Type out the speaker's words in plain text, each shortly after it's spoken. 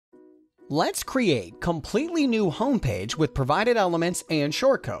Let's create completely new homepage with provided elements and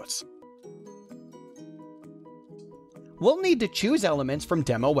shortcodes. We'll need to choose elements from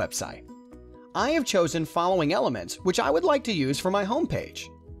demo website. I have chosen following elements which I would like to use for my homepage.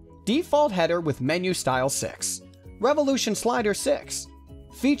 Default header with menu style 6, revolution slider 6,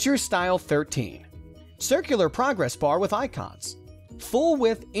 feature style 13, circular progress bar with icons, full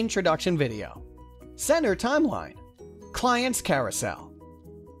width introduction video, center timeline, client's carousel,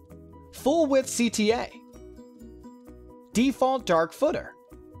 full width CTA, default dark footer,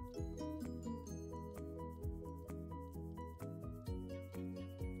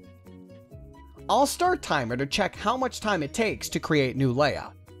 I'll start timer to check how much time it takes to create new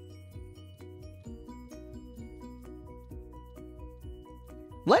layout.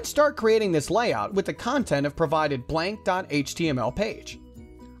 Let's start creating this layout with the content of provided blank.html page.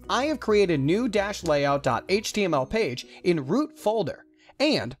 I have created new -layout.html page in root folder,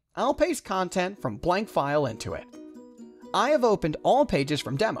 and I'll paste content from blank file into it. I have opened all pages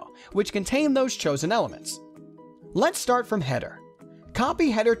from demo, which contain those chosen elements. Let's start from header.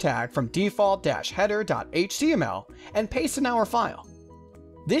 Copy header tag from default-header.html and paste in our file.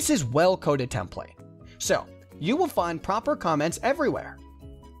 This is well-coded template, so you will find proper comments everywhere.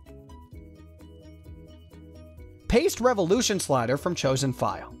 Paste revolution slider from chosen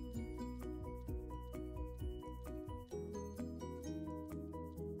file.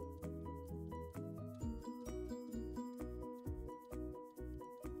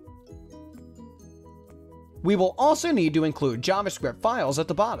 We will also need to include JavaScript files at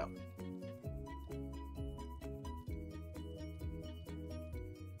the bottom.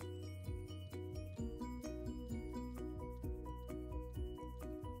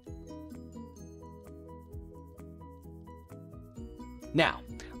 Now,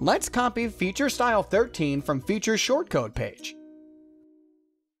 let's copy feature style 13 from feature shortcode page.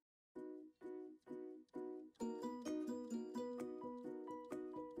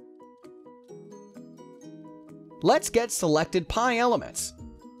 Let's get selected pie elements.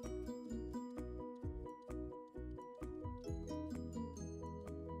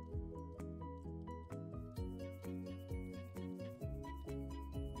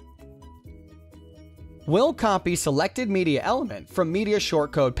 We'll copy selected media element from media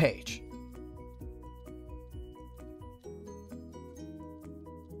shortcode page.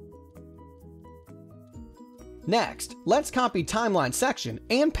 Next, let's copy timeline section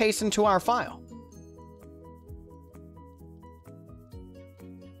and paste into our file.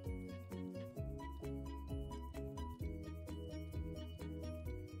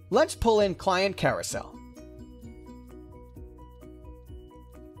 Let's pull in client carousel.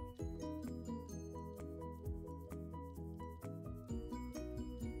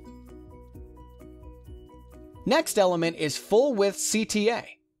 Next element is full width CTA.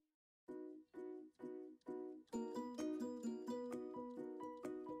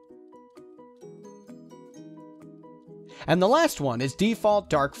 And the last one is default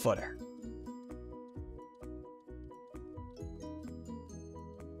dark footer.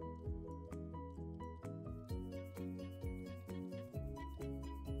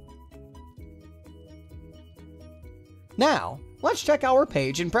 Now, let's check our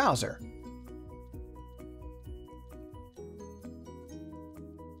page in browser.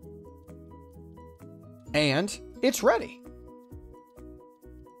 And it's ready.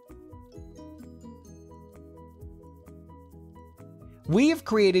 We have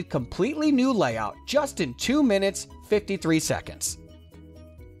created completely new layout just in 2 minutes, 53 seconds.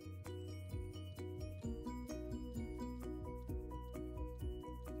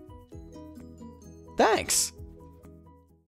 Thanks!